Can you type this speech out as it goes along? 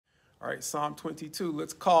All right, Psalm 22.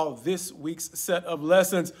 Let's call this week's set of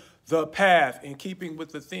lessons The Path. In keeping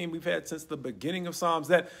with the theme we've had since the beginning of Psalms,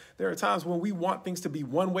 that there are times when we want things to be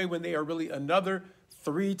one way when they are really another.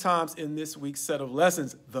 3 times in this week's set of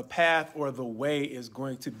lessons, the path or the way is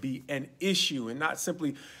going to be an issue, and not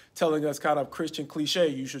simply telling us kind of Christian cliche,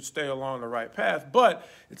 you should stay along the right path, but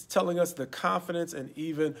it's telling us the confidence and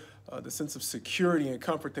even the sense of security and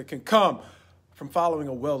comfort that can come from following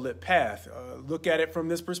a well-lit path. Look at it from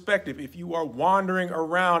this perspective. If you are wandering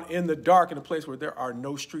around in the dark in a place where there are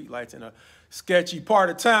no streetlights, in a sketchy part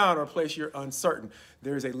of town or a place you're uncertain,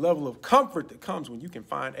 there is a level of comfort that comes when you can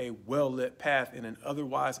find a well-lit path in an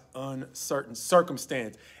otherwise uncertain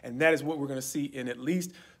circumstance. And that is what we're going to see in at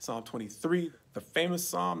least Psalm 23, the famous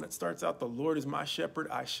psalm that starts out, "The Lord is my shepherd,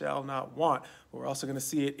 I shall not want." But we're also going to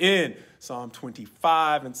see it in Psalm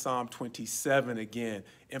 25 and Psalm 27 again,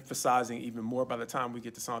 emphasizing even more by the time we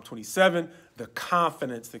get to Psalm 27, the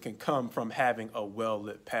confidence that can come from having a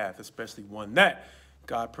well-lit path, especially one that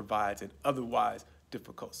God provides in otherwise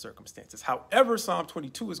difficult circumstances. However, Psalm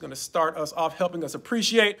 22 is going to start us off helping us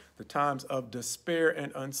appreciate the times of despair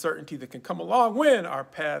and uncertainty that can come along when our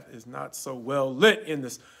path is not so well lit. In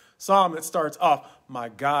this psalm that starts off, my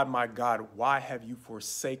God, why have you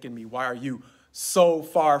forsaken me? Why are you so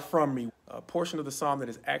far from me?" A portion of the psalm that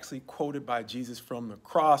is actually quoted by Jesus from the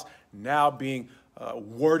cross, now being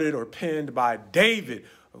worded or penned by David,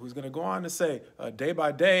 who's going to go on to say, day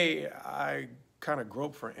by day, I kind of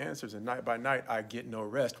grope for answers, and night by night I get no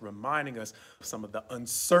rest, reminding us of some of the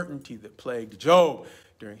uncertainty that plagued Job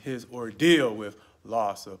during his ordeal with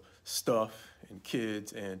loss of stuff and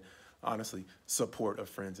kids and, honestly, support of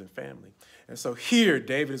friends and family. And so here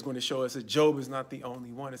David is going to show us that Job is not the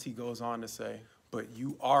only one, as he goes on to say, "But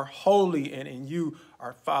you are holy, and in you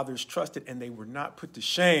our fathers trusted, and they were not put to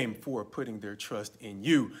shame for putting their trust in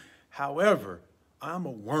you. However, I'm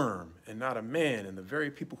a worm and not a man," and the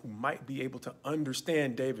very people who might be able to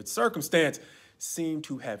understand David's circumstance seem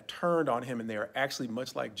to have turned on him, and they are actually,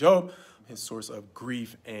 much like Job, his source of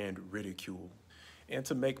grief and ridicule. And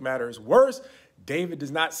to make matters worse, David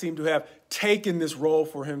does not seem to have taken this role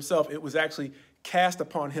for himself. It was actually cast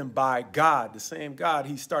upon him by God, the same God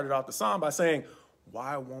he started off the psalm by saying,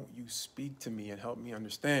 "Why won't you speak to me and help me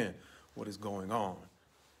understand what is going on?"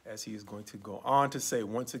 As he is going to go on to say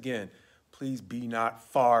once again, "Please be not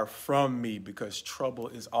far from me, because trouble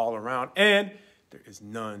is all around and there is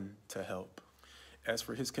none to help." As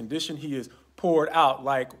for his condition, he is poured out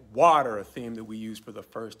like water, a theme that we used for the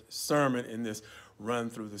first sermon in this run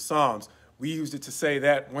through the Psalms. We used it to say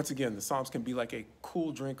that, once again, the Psalms can be like a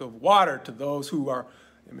cool drink of water to those who are,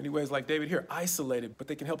 in many ways like David here, isolated, but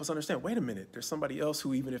they can help us understand, wait a minute, there's somebody else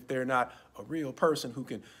who, even if they're not a real person who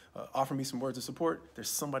can offer me some words of support, there's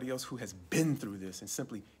somebody else who has been through this, and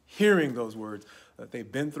simply hearing those words, that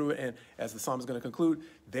they've been through it, and as the psalm is going to conclude,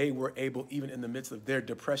 they were able, even in the midst of their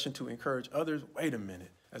depression, to encourage others. Wait a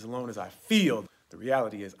minute, as alone as I feel, the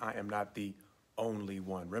reality is I am not the only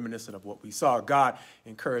one. Reminiscent of what we saw God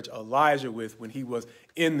encourage Elijah with when he was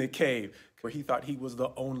in the cave, where he thought he was the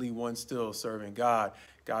only one still serving God.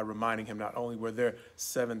 God reminding him not only were there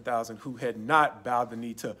 7,000 who had not bowed the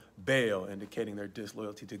knee to Baal, indicating their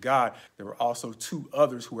disloyalty to God, there were also 2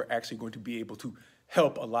 others who were actually going to be able to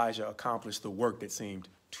help Elijah accomplish the work that seemed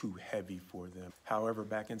too heavy for them. However,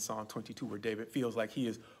 back in Psalm 22, where David feels like he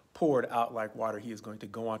is poured out like water, he is going to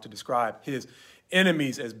go on to describe his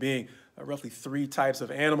enemies as being roughly 3 types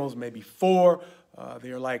of animals, maybe 4.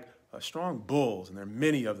 They are like strong bulls, and there are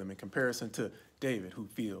many of them in comparison to David, who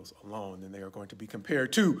feels alone. And they are going to be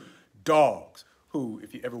compared to dogs, who,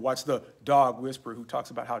 if you ever watch The Dog Whisperer, who talks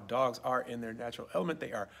about how dogs are in their natural element,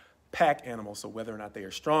 they are pack animals, so whether or not they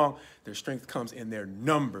are strong, their strength comes in their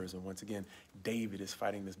numbers. And once again, David is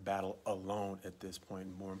fighting this battle alone at this point.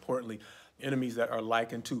 And more importantly, enemies that are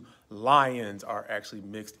likened to lions are actually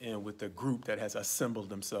mixed in with the group that has assembled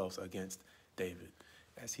themselves against David.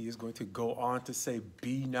 As he is going to go on to say,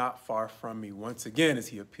 "Be not far from me," once again, as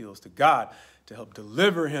he appeals to God to help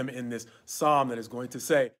deliver him in this psalm that is going to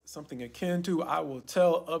say something akin to, "I will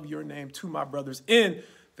tell of your name to my brothers in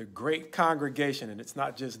the great congregation." And it's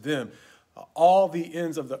not just them. All the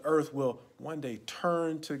ends of the earth will one day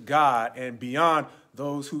turn to God, and beyond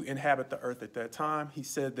those who inhabit the earth at that time, he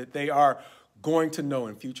said that they are going to know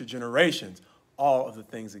in future generations all of the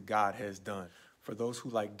things that God has done. For those who,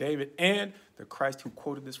 like David and the Christ who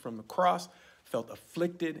quoted this from the cross, felt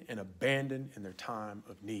afflicted and abandoned in their time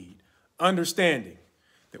of need. Understanding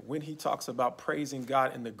that when he talks about praising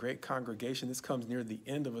God in the great congregation, this comes near the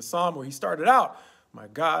end of a psalm where he started out, my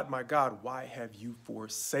God, why have you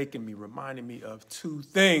forsaken me?" Reminding me of 2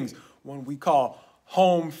 things. One we call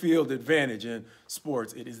home field advantage in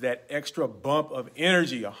sports. It is that extra bump of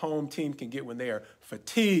energy a home team can get when they are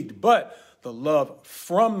fatigued, but the love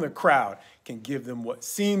from the crowd can give them what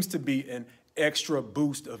seems to be an extra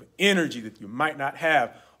boost of energy that you might not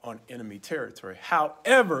have on enemy territory.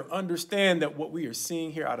 However, understand that what we are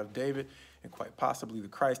seeing here out of David and quite possibly the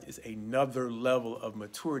Christ is another level of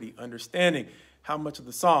maturity, understanding how much of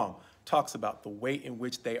the psalm talks about the way in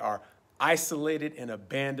which they are isolated and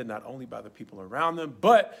abandoned, not only by the people around them,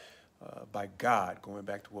 but by God, going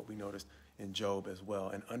back to what we noticed in Job as well,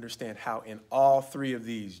 and understand how in all three of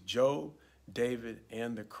these, Job, David,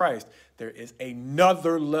 and the Christ, there is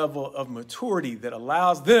another level of maturity that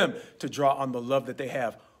allows them to draw on the love that they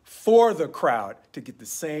have for the crowd to get the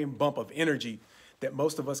same bump of energy that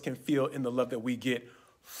most of us can feel in the love that we get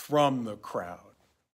from the crowd.